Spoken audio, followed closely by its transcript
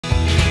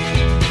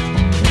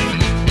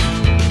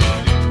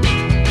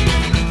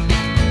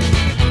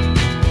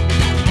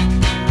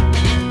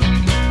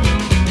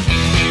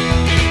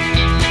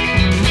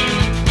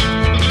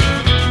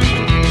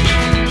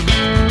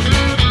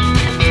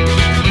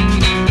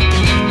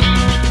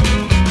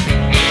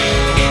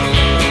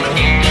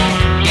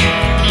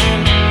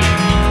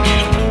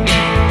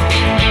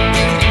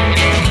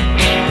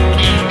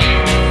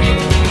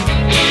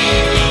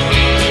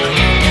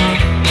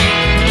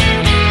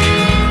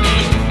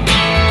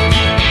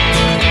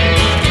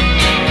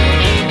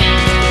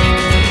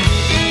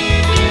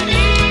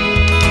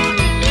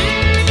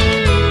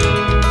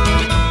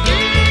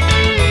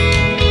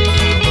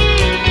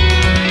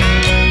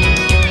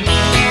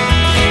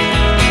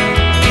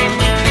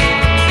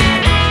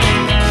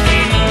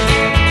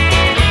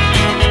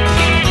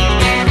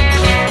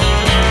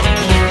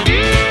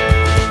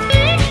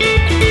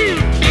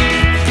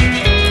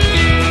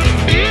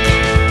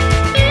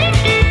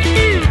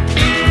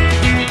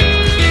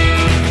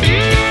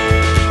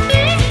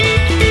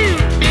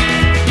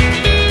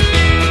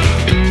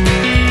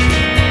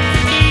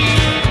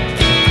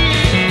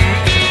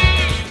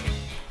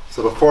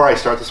before I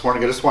start this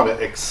morning, I just want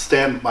to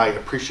extend my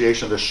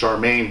appreciation to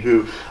Charmaine,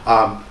 who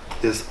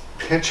is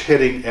pinch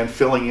hitting and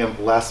filling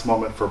in last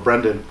moment for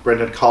Brendan.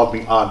 Brendan called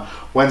me on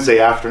Wednesday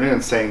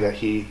afternoon saying that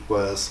he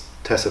was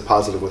tested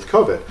positive with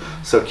COVID.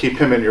 So keep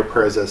him in your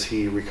prayers as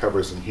he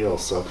recovers and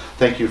heals. So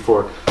thank you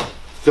for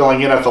filling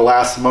in at the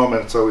last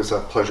moment. It's always a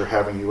pleasure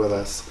having you with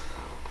us.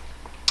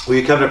 Will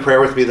you come to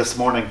prayer with me this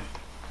morning?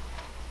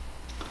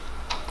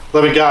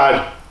 Loving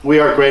God, we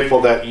are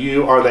grateful that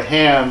you are the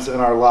hands in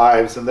our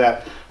lives, and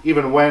that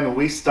even when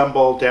we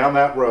stumble down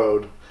that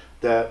road,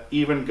 that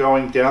even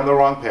going down the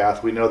wrong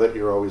path, we know that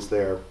you're always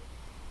there.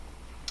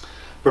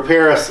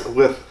 Prepare us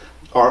with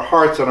our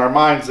hearts and our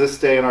minds this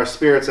day and our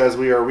spirits as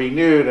we are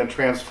renewed and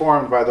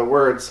transformed by the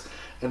words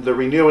and the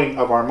renewing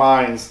of our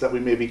minds, that we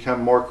may become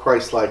more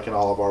Christ-like in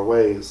all of our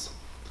ways.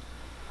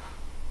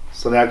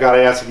 So now, God,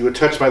 I ask that you would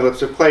touch my lips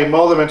to clay,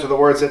 mold them into the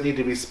words that need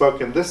to be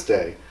spoken this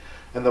day,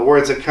 and the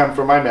words that come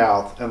from my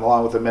mouth, and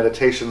along with the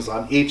meditations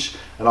on each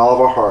and all of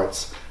our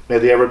hearts, may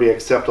they ever be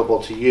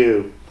acceptable to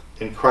you.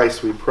 In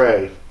Christ we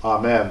pray.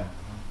 Amen.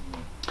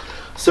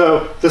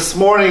 So this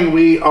morning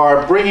we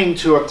are bringing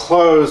to a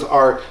close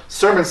our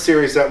sermon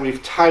series that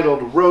we've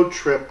titled Road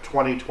Trip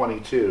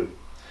 2022.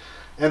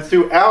 And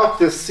throughout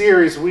this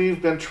series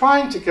we've been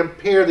trying to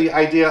compare the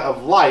idea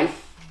of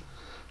life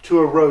to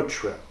a road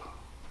trip.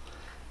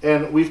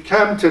 And we've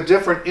come to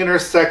different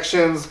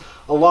intersections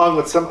along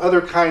with some other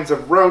kinds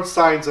of road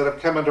signs that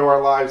have come into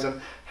our lives, and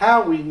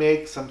how we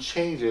make some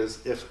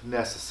changes if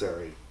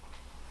necessary.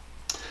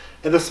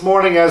 And this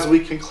morning, as we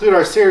conclude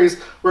our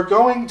series, we're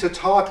going to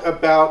talk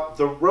about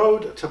the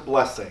road to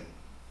blessing.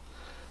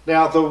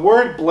 Now, the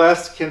word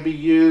blessed can be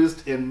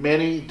used in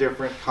many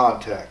different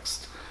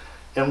contexts.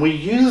 And we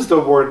use the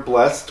word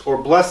blessed or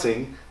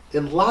blessing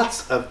in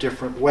lots of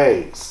different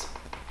ways.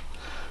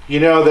 You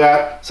know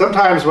that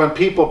sometimes when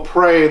people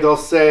pray, they'll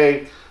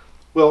say,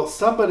 "Will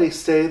somebody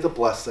say the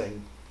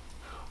blessing?"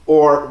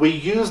 Or we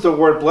use the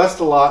word blessed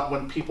a lot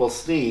when people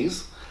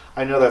sneeze.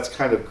 I know that's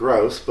kind of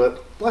gross,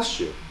 but bless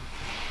you.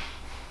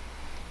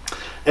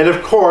 And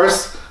of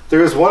course,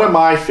 there's one of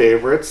my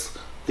favorites,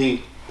 the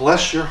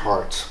bless your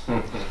heart.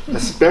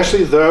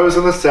 Especially those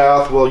in the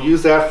South will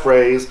use that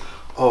phrase,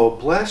 "Oh,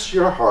 bless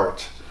your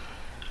heart."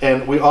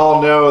 And we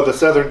all know the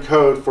Southern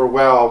code for,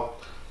 well,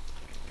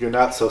 you're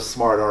not so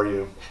smart, are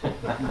you?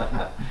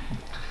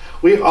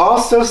 We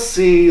also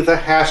see the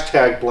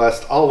hashtag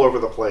blessed all over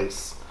the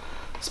place,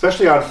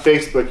 especially on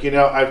Facebook. You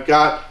know, I've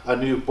got a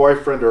new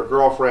boyfriend or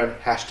girlfriend,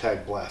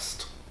 hashtag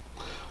blessed.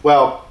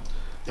 Well,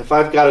 if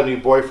I've got a new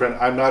boyfriend,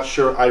 I'm not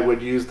sure I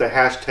would use the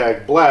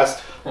hashtag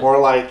blessed, more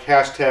like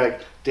hashtag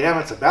damn,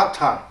 it's about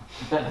time.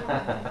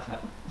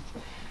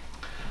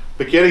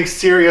 But getting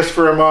serious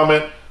for a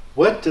moment,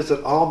 what does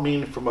it all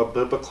mean from a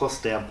biblical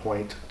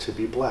standpoint to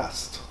be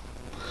blessed?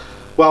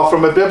 Well,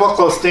 from a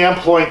biblical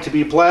standpoint, to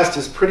be blessed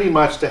is pretty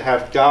much to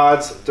have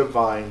God's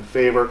divine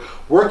favor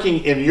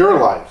working in your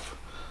life.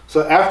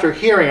 So after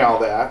hearing all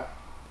that,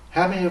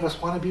 how many of us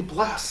want to be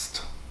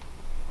blessed?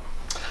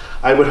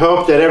 I would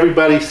hope that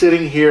everybody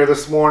sitting here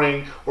this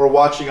morning or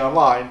watching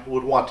online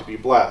would want to be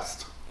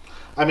blessed.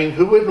 I mean,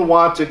 who wouldn't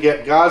want to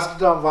get God's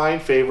divine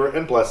favor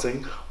and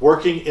blessing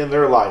working in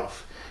their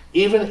life?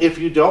 Even if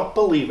you don't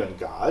believe in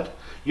God,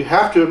 you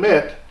have to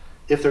admit,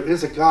 if there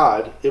is a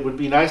God, it would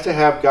be nice to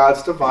have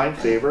God's divine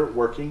favor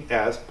working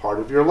as part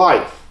of your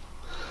life.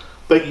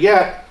 But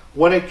yet,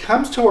 when it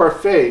comes to our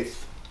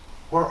faith,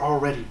 we're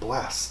already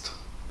blessed.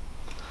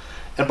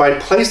 And by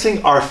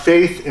placing our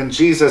faith in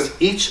Jesus,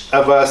 each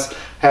of us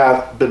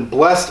have been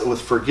blessed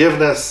with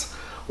forgiveness.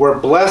 We're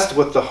blessed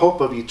with the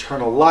hope of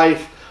eternal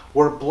life.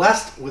 We're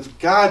blessed with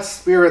God's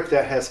Spirit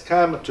that has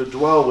come to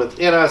dwell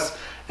within us.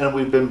 And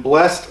we've been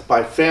blessed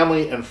by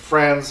family and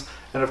friends,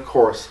 and of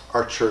course,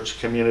 our church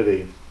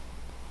community.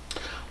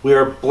 We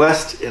are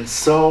blessed in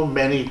so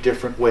many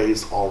different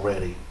ways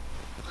already.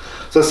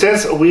 So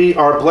since we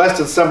are blessed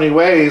in so many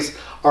ways,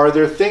 are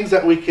there things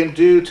that we can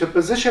do to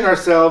position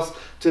ourselves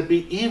to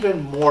be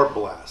even more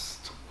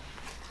blessed?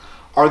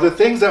 Are there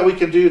things that we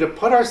can do to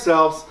put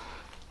ourselves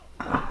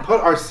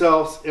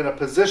in a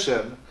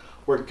position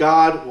where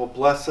God will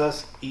bless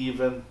us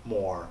even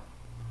more?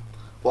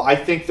 Well, I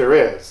think there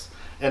is.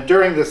 And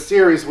during this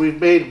series,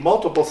 we've made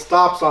multiple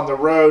stops on the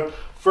road,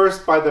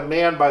 first by the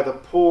man by the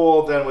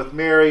pool, then with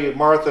Mary,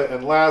 Martha,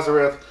 and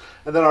Lazarus,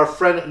 and then our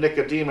friend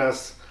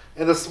Nicodemus.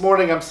 And this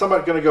morning, I'm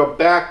somewhat going to go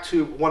back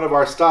to one of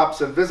our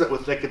stops and visit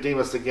with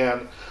Nicodemus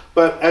again.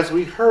 But as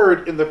we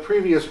heard in the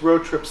previous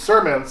road trip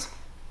sermons,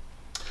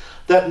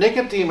 that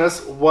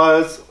Nicodemus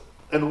was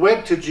and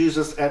went to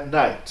Jesus at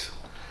night.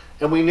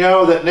 And we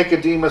know that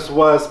Nicodemus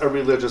was a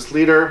religious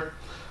leader.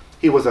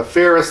 He was a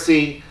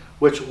Pharisee,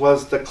 which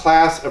was the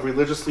class of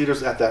religious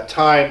leaders at that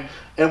time.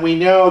 And we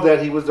know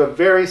that he was a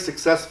very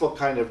successful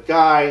kind of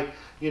guy.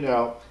 You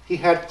know, he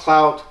had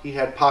clout, he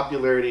had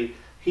popularity,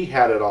 he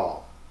had it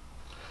all.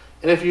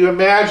 And if you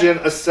imagine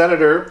a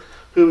senator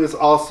who is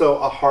also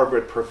a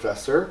Harvard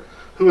professor,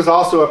 who is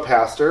also a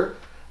pastor,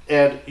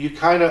 and you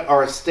kind of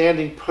are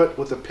standing put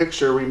with a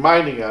picture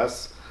reminding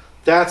us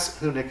that's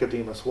who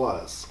Nicodemus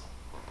was.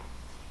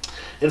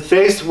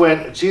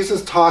 when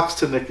Jesus talks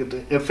to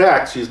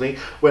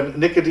when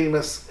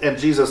Nicodemus and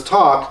Jesus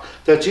talk,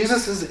 that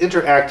Jesus is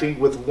interacting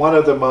with one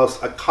of the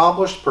most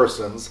accomplished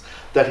persons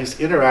that he's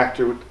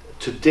interacted with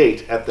to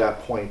date at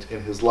that point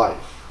in his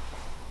life.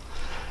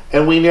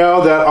 And we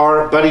know that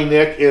our buddy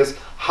Nick is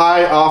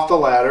high off the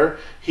ladder.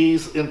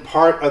 He's in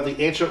part of the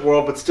ancient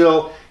world, but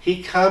still,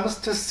 he comes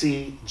to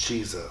see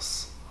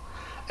Jesus.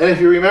 And if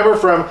you remember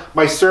from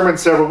my sermon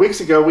several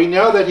weeks ago, we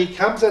know that he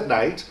comes at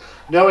night,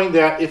 knowing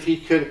that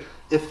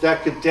if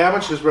that could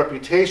damage his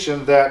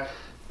reputation, that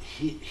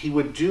he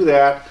would do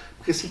that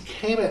because he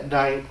came at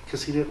night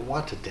because he didn't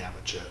want to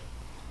damage it.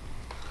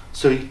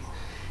 So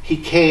he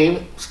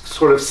came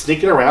sort of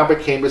sneaking around, but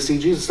came to see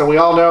Jesus. And we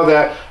all know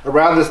that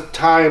around this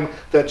time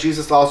that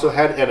Jesus also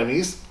had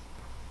enemies,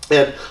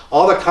 and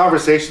all the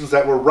conversations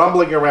that were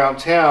rumbling around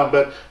town,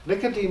 but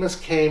Nicodemus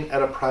came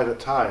at a private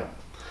time.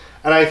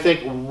 And I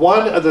think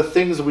one of the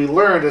things we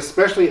learned,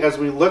 especially as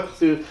we look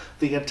through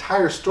the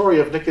entire story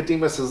of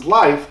Nicodemus's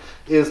life,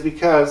 is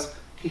because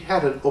he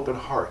had an open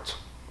heart.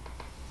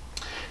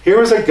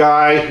 Here is a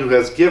guy who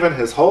has given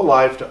his whole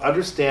life to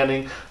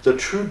understanding the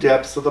true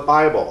depths of the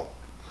Bible,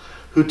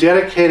 who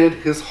dedicated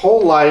his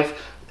whole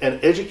life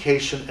and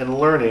education and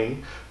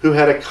learning, who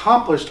had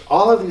accomplished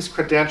all of these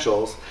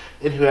credentials,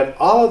 and who had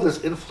all of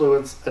this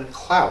influence and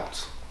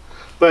clout.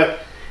 But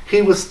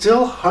he was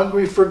still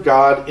hungry for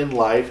God in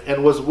life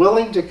and was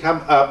willing to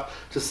come up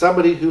to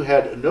somebody who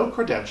had no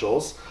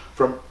credentials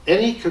from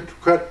any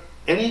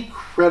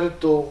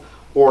credible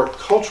or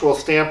cultural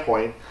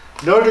standpoint,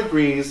 no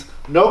degrees,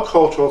 no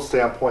cultural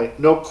standpoint,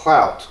 no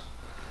clout.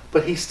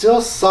 But he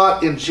still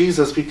sought in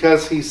Jesus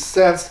because he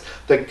sensed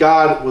that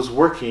God was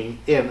working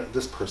in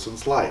this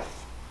person's life.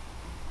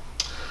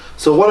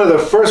 So one of the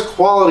first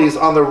qualities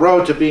on the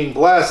road to being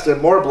blessed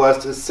and more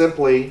blessed is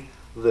simply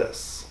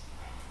this: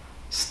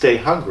 stay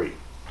hungry.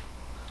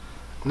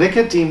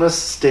 Nicodemus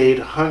stayed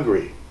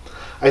hungry.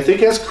 I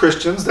think as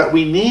Christians that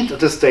we need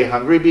to stay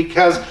hungry,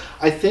 because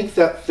I think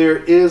that there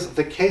is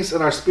the case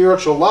in our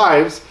spiritual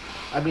lives.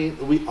 I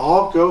mean, we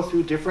all go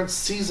through different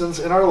seasons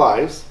in our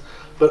lives,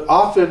 but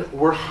often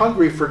we're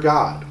hungry for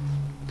God.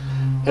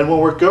 And when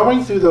we're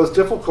going through those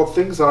difficult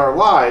things in our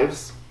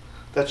lives,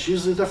 that's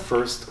usually the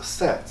first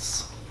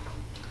sense.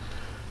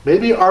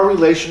 Maybe our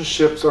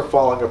relationships are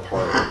falling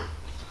apart.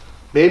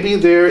 Maybe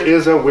there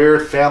is a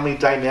weird family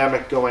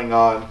dynamic going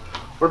on.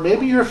 Or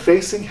maybe you're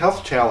facing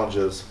health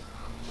challenges.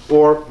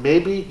 Or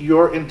maybe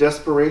you're in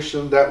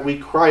desperation that we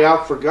cry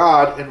out for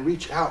God and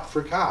reach out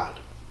for God.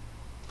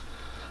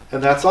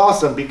 And that's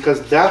awesome,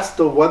 because that's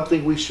the one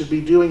thing we should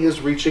be doing,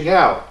 is reaching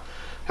out.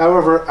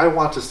 However, I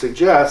want to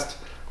suggest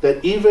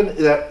that even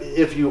that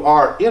if you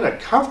are in a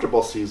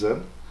comfortable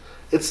season,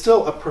 it's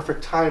still a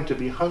perfect time to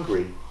be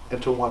hungry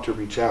and to want to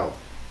reach out.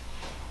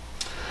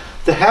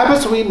 The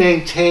habits we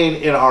maintain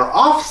in our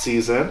off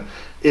season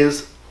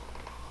is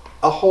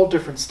a whole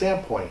different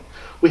standpoint.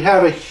 We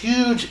have a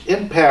huge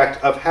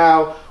impact of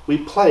how we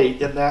play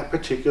in that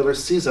particular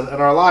season in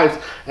our lives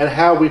and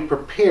how we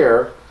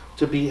prepare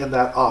to be in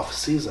that off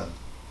season.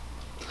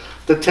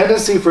 The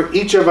tendency for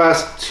each of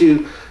us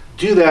to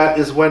do that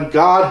is when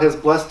God has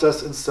blessed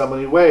us in so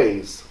many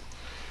ways.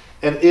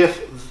 And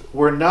if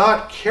we're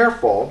not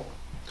careful,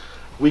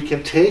 we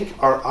can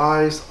take our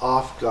eyes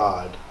off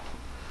God.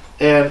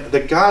 And the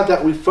God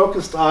that we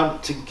focused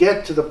on to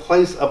get to the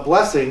place of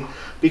blessing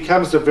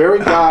becomes the very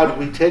God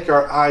we take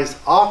our eyes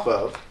off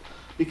of,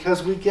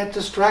 because we get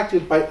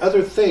distracted by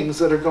other things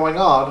that are going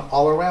on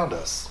all around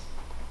us.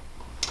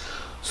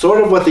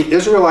 Sort of what the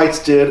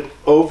Israelites did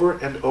over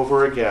and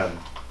over again.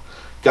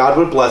 God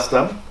would bless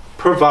them,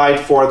 provide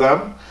for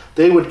them,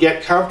 they would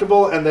get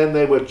comfortable, and then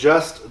they would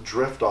just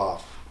drift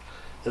off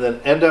and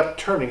then end up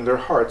turning their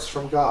hearts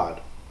from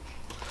God.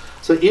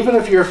 So even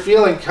if you're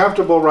feeling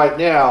comfortable right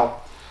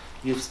now,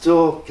 you've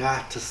still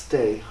got to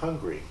stay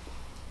hungry.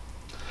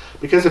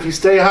 Because if you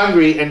stay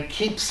hungry and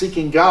keep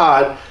seeking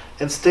God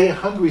and stay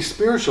hungry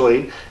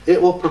spiritually,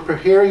 it will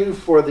prepare you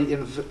for the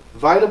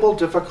inevitable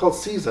difficult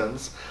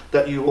seasons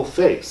that you will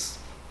face.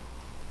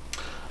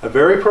 A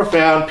very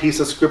profound piece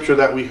of scripture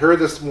that we heard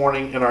this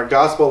morning in our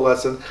gospel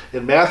lesson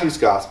in Matthew's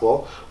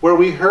gospel, where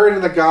we heard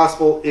in the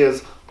gospel,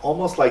 is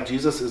almost like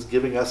Jesus is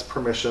giving us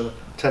permission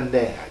to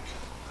nag.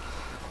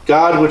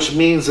 God, which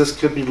means this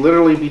could be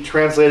literally be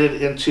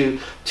translated into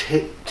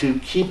to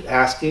keep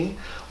asking,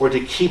 or to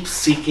keep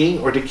seeking,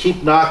 or to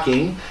keep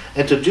knocking,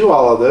 and to do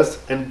all of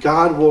this, and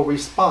God will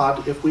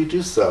respond if we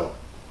do so.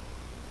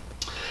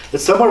 It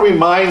somewhat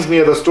reminds me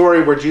of the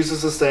story where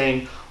Jesus is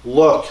saying,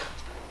 look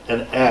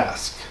and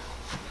ask.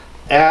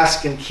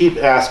 Ask and keep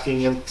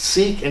asking, and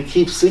seek and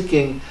keep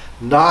seeking,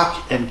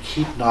 knock and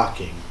keep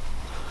knocking.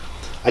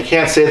 I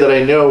can't say that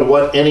I know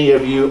what any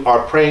of you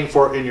are praying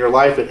for in your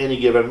life at any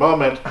given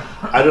moment.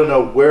 I don't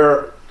know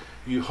where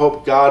you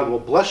hope God will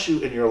bless you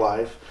in your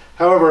life.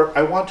 However,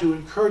 I want to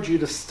encourage you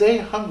to stay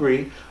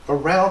hungry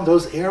around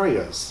those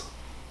areas.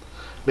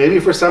 Maybe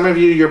for some of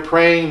you, you're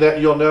praying that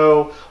you'll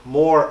know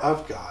more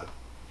of God,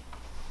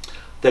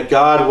 that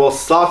God will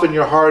soften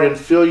your heart and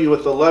fill you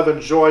with the love and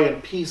joy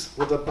and peace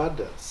with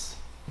abundance.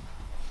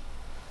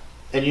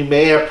 And you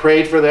may have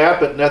prayed for that,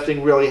 but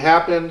nothing really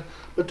happened.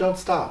 But don't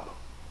stop.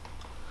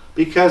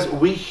 Because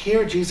we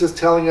hear Jesus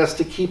telling us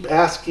to keep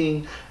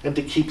asking and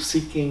to keep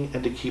seeking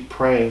and to keep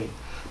praying,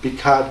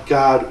 because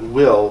God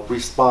will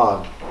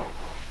respond.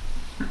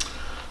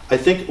 I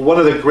think one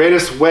of the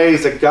greatest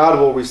ways that God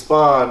will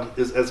respond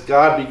is as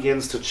God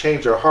begins to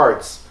change our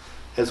hearts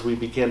as we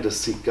begin to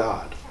seek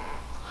God.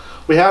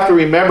 We have to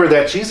remember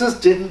that Jesus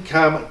didn't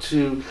come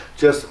to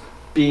just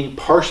being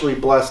partially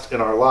blessed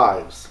in our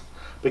lives,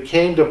 but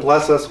came to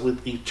bless us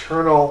with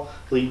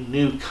eternally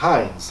new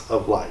kinds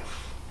of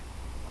life.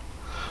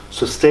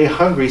 So stay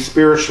hungry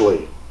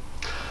spiritually.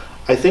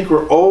 I think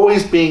we're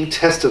always being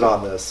tested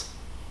on this.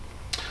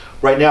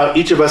 Right now,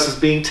 each of us is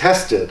being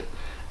tested,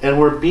 and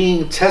we're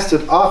being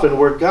tested often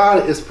where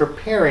God is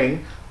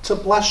preparing to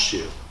bless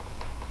you.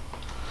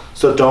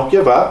 So don't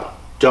give up,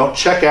 don't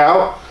check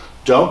out,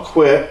 don't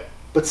quit,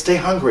 but stay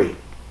hungry.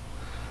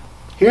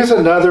 Here's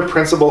another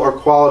principle or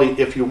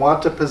quality if you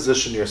want to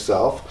position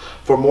yourself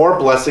for more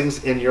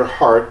blessings in your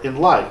heart in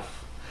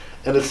life.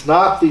 And it's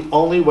not the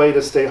only way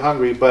to stay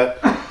hungry, but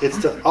it's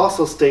to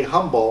also stay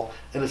humble,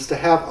 and it's to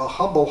have a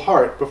humble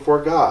heart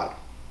before God.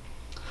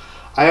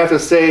 I have to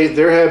say,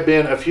 there have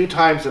been a few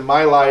times in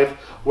my life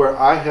where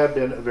I have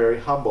been very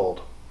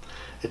humbled.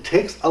 It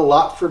takes a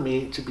lot for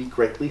me to be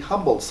greatly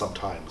humbled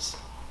sometimes.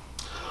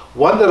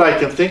 One that I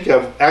can think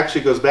of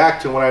actually goes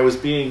back to when I was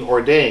being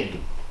ordained.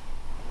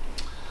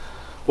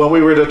 When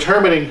we were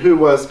determining who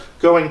was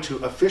going to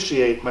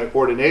officiate my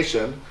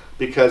ordination,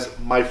 because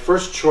my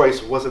first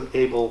choice wasn't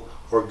able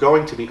or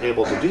going to be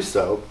able to do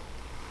so,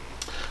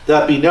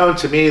 that be known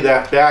to me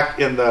that back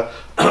in the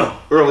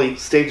early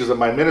stages of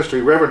my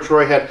ministry, Reverend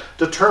Troy had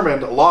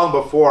determined long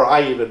before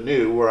I even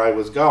knew where I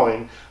was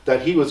going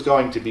that he was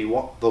going to be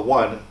the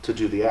one to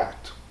do the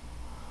act.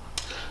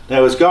 And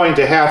I was going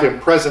to have him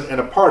present in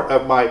a part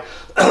of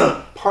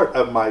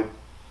my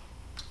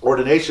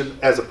ordination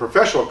as a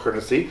professional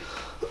courtesy,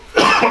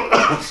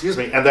 excuse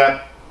me, and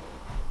that,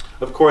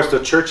 of course, the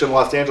church in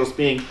Los Angeles,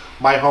 being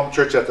my home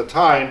church at the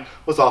time,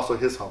 was also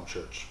his home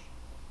church.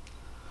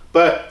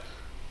 But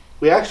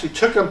we actually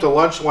took him to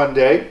lunch one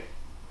day,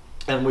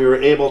 and we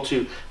were able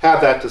to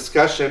have that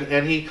discussion,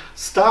 and he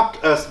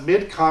stopped us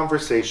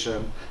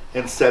mid-conversation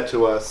and said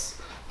to us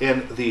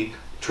in the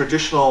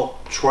traditional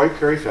Troy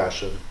Perry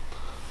fashion,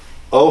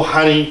 "Oh,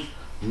 honey,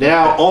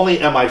 now only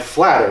am I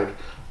flattered,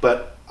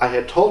 but I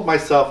had told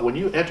myself when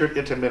you entered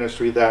into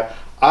ministry that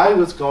I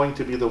was going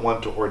to be the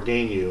one to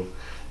ordain you,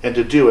 and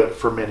to do it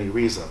for many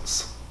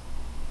reasons."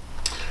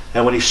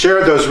 And when he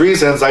shared those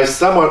reasons, I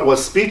somewhat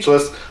was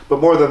speechless, but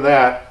more than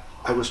that,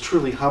 I was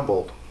truly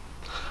humbled.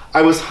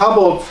 I was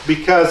humbled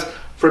because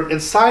from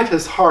inside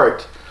his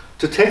heart,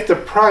 to take the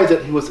pride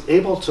that he was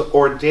able to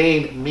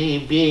ordain me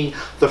being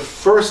the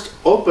first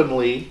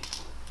openly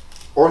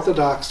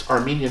Orthodox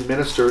Armenian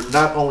minister,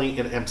 not only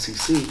in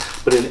MCC,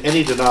 but in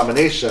any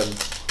denomination,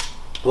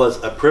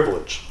 was a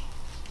privilege.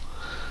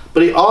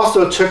 But he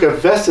also took a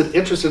vested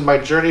interest in my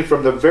journey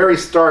from the very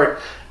start,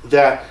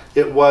 that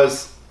it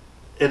was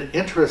an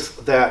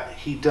interest that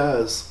he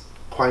does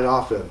quite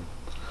often.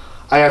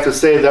 I have to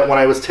say that when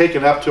I was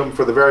taken up to him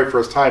for the very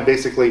first time,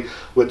 basically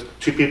with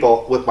two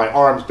people with my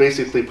arms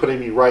basically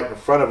putting me right in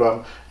front of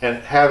him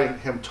and having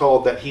him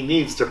told that he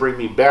needs to bring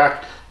me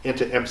back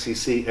into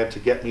MCC and to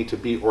get me to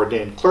be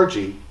ordained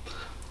clergy,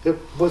 it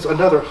was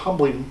another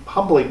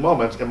humbling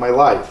moment in my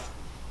life.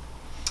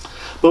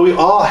 But we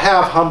all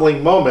have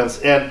humbling moments,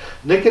 and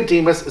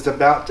Nicodemus is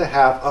about to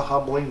have a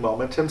humbling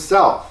moment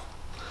himself.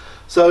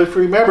 So if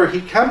you remember,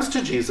 he comes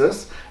to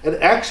Jesus and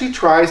actually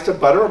tries to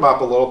butter him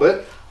up a little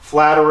bit,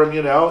 flatter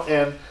him,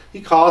 and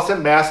he calls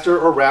him master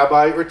or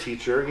rabbi or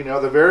teacher,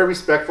 the very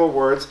respectful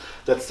words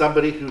that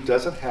somebody who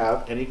doesn't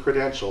have any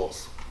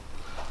credentials.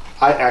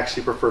 I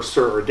actually prefer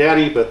sir or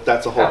daddy, but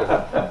that's a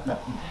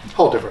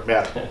whole different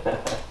matter.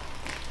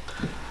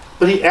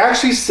 But he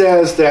actually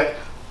says that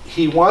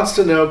he wants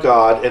to know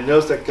God and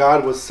knows that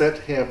God was sent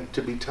him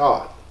to be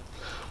taught,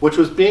 which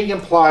was being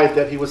implied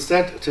that he was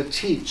sent to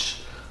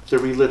teach the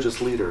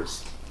religious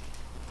leaders.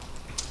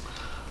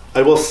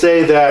 I will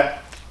say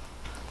that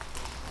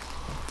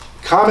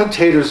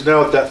commentators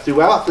note that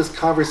throughout this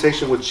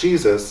conversation with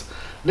Jesus,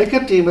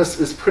 Nicodemus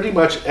is pretty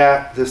much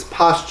at this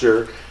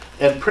posture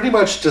and pretty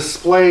much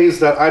displays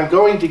that I'm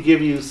going to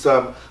give you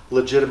some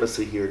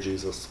legitimacy here,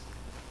 Jesus.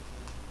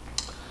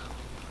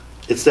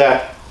 It's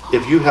that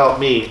if you help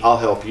me, I'll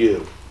help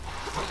you.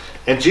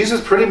 And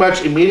Jesus pretty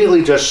much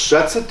immediately just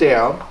shuts it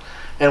down.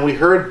 And we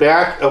heard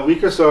back a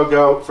week or so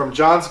ago from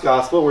John's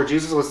Gospel where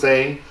Jesus was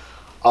saying,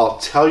 "I'll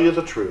tell you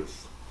the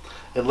truth.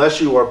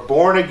 Unless you are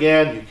born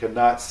again, you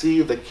cannot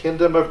see the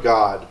kingdom of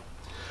God."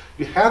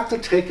 You have to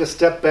take a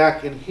step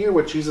back and hear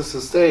what Jesus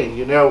is saying.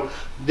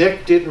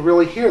 Nick didn't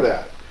really hear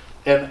that.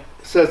 And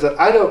says that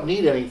I don't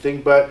need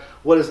anything, but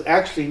what is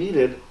actually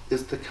needed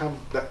is that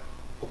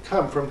will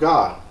come from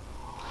God.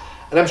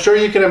 And I'm sure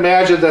you can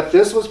imagine that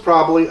this was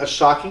probably a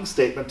shocking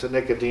statement to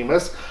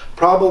Nicodemus,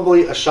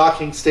 probably a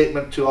shocking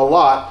statement to a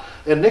lot.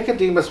 And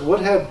Nicodemus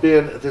would have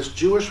been this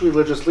Jewish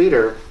religious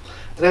leader.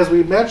 And as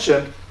we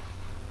mentioned,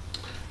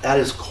 at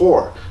his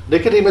core.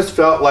 Nicodemus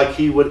felt like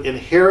he would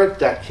inherit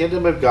that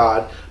kingdom of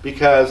God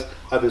because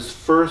of his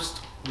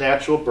first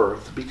natural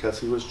birth, because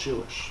he was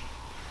Jewish.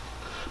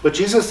 But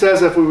Jesus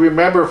says, if we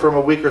remember from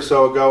a week or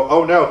so ago,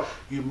 oh no,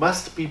 you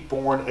must be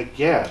born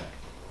again.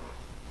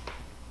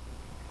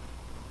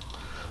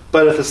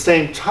 But at the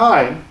same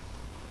time,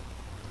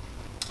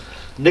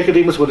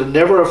 Nicodemus would have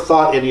never have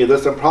thought any of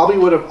this, and probably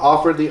would have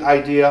offered the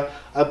idea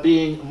of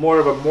being more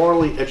of a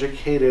morally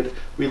educated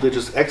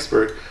religious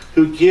expert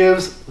who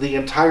gives the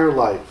entire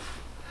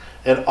life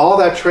and all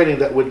that training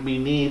that would be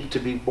needed to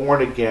be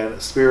born again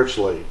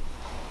spiritually.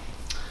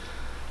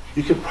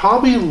 You could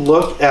probably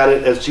look at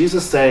it as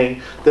Jesus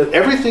saying that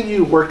everything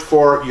you worked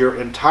for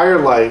your entire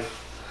life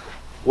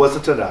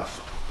wasn't enough.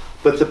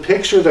 But the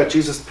picture that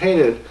Jesus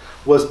painted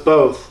was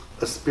both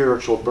a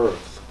spiritual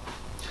birth.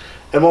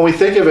 And when we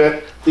think of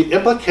it, the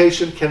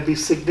implication can be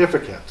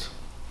significant,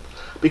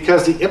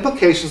 because the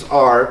implications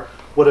are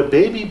what a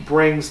baby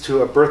brings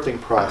to a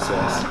birthing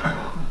process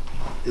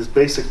is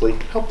basically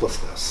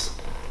helplessness.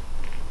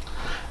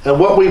 And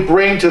what we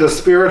bring to the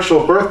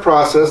spiritual birth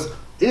process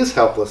is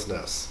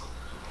helplessness.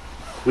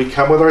 We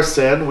come with our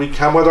sin, we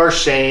come with our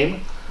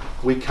shame,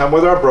 we come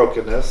with our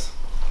brokenness,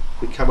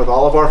 we come with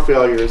all of our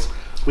failures,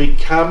 we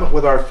come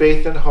with our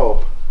faith and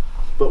hope,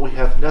 but we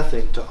have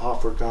nothing to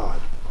offer God.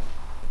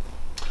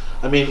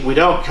 I mean, we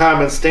don't come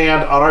and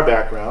stand on our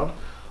background,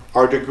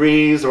 our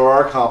degrees, or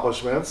our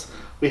accomplishments.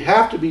 We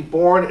have to be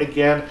born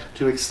again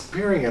to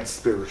experience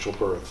spiritual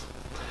birth.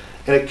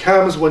 And it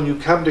comes when you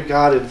come to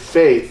God in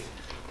faith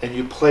and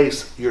you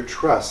place your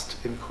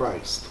trust in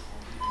Christ.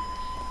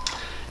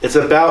 It's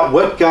about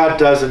what God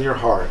does in your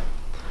heart.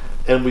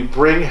 And we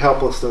bring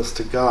helplessness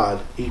to God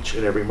each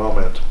and every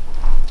moment.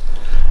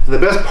 And the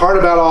best part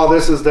about all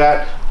this is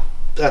that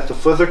at the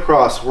foot of the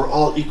cross, we're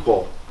all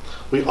equal.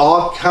 We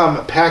all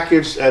come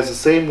packaged as the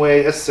same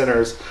way as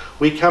sinners.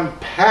 We come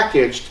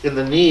packaged in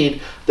the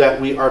need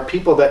that we are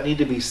people that need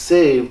to be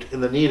saved,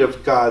 in the need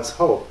of God's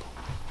hope.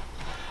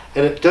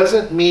 And it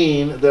doesn't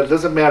mean that it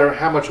doesn't matter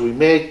how much we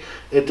make.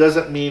 It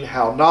doesn't mean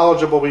how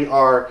knowledgeable we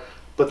are.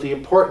 But the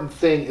important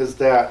thing is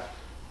that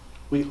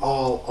we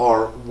all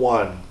are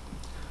one.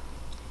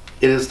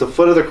 It is the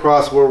foot of the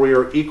cross where we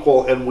are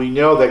equal, and we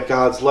know that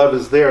God's love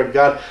is there. And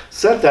God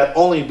sent that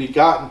only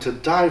begotten to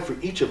die for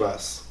each of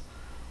us,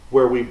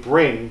 where we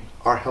bring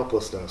our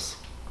helplessness.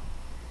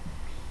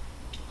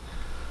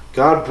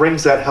 God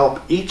brings that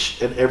help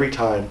each and every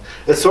time.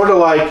 It's sort of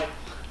like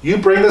you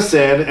bring the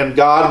sin and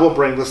God will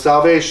bring the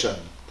salvation.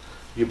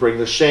 You bring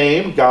the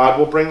shame, God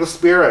will bring the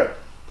spirit.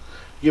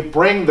 You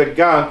bring the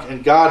gunk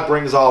and God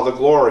brings all the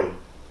glory.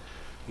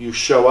 You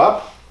show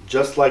up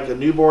just like a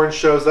newborn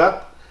shows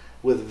up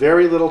with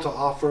very little to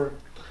offer,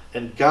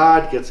 and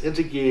God gets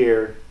into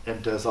gear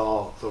and does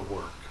all the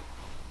work.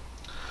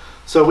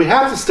 So we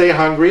have to stay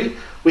hungry.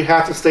 We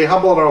have to stay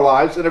humble in our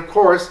lives. And of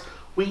course,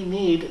 we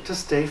need to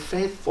stay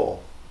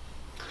faithful.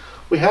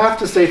 We have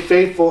to stay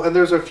faithful. And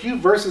there's a few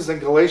verses in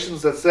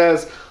Galatians that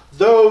says,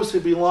 those who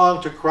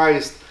belong to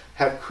Christ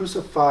have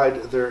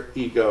crucified their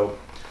ego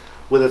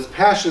with its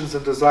passions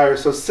and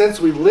desires. So since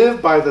we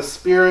live by the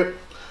Spirit,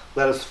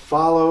 let us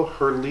follow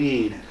her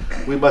lead.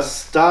 We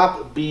must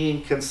stop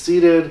being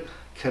conceited,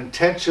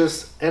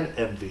 contentious, and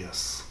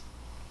envious.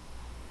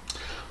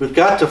 We've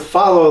got to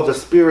follow the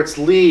Spirit's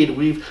lead.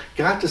 We've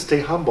got to stay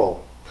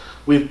humble.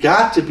 We've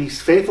got to be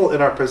faithful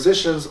in our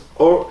positions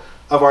of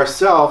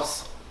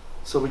ourselves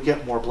so we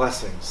get more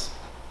blessings.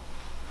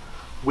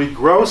 We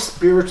grow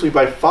spiritually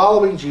by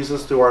following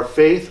Jesus through our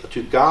faith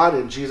to God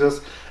and Jesus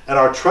and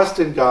our trust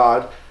in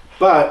God,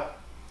 but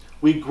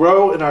we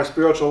grow in our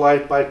spiritual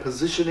life by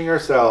positioning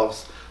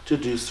ourselves to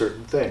do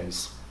certain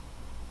things.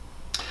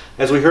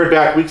 As we heard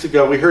back weeks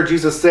ago, we heard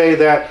Jesus say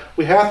that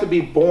we have to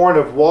be born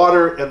of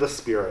water and the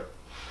Spirit.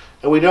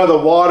 And we know the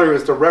water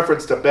is the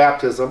reference to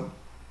baptism,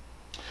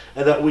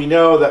 and that we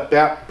know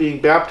that being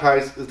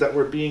baptized is that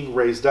we're being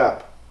raised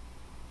up.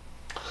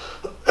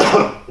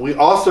 We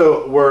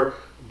also were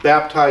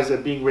baptized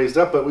and being raised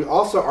up, but we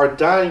also are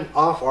dying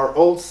off our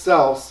old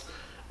selves,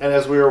 and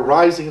as we are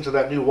rising into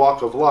that new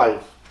walk of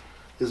life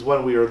is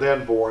when we are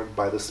then born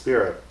by the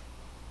Spirit.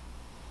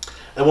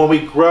 And when we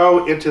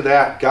grow into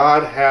that,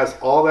 God has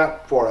all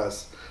that for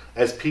us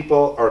as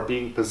people are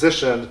being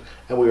positioned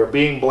and we are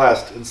being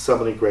blessed in so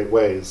many great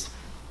ways.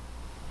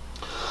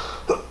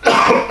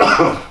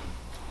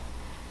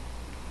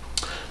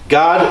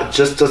 God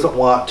just doesn't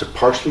want to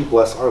partially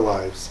bless our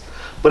lives,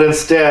 but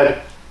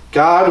instead,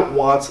 God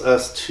wants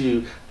us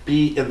to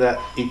be in that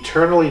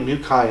eternally new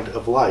kind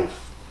of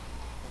life.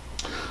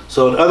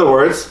 So in other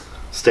words,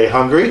 stay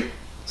hungry,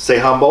 stay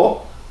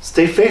humble,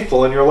 stay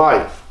faithful in your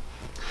life.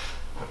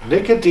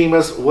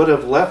 Nicodemus would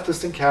have left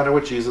this encounter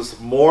with Jesus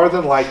more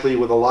than likely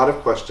with a lot of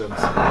questions.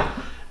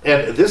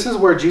 And this is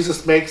where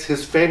Jesus makes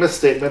his famous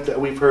statement that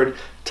we've heard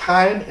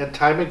time and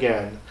time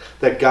again,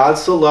 that God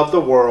so loved the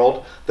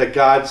world, that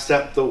God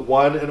sent the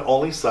one and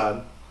only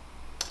Son,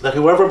 that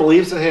whoever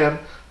believes in him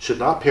should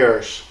not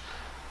perish,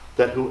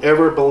 that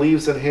whoever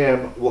believes in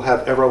him will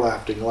have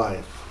everlasting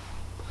life.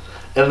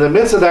 And in the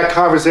midst of that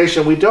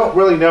conversation, we don't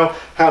really know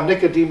how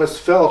Nicodemus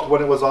felt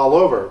when it was all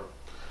over.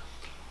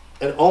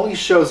 It only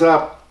shows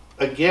up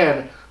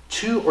again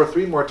 2 or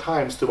 3 more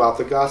times throughout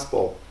the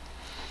gospel.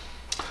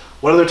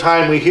 One other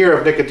time we hear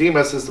of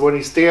Nicodemus is when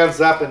he stands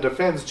up and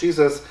defends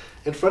Jesus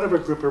in front of a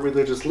group of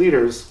religious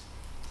leaders.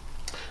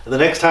 And the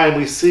next time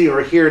we see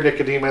or hear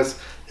Nicodemus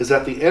is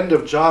at the end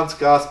of John's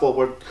gospel,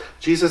 where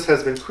Jesus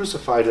has been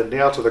crucified and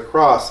nailed to the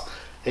cross,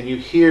 and you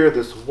hear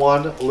this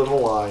one little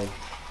line.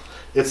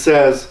 It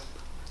says,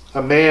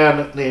 "A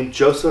man named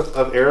Joseph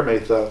of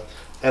Arimathea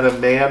and a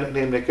man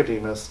named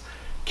Nicodemus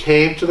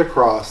came to the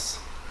cross,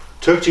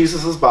 took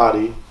Jesus'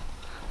 body,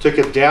 took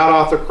it down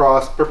off the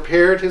cross,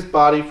 prepared his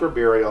body for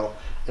burial,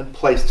 and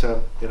placed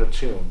him in a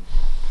tomb."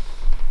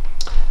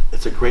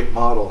 It's a great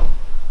model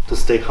to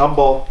stay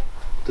humble,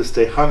 to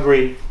stay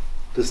hungry,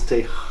 to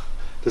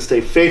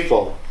stay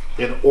faithful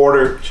in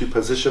order to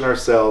position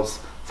ourselves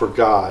for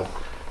God,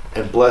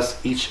 and bless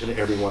each and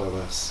every one of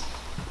us.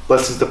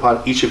 Blessings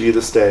upon each of you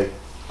this day.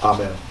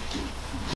 Amen.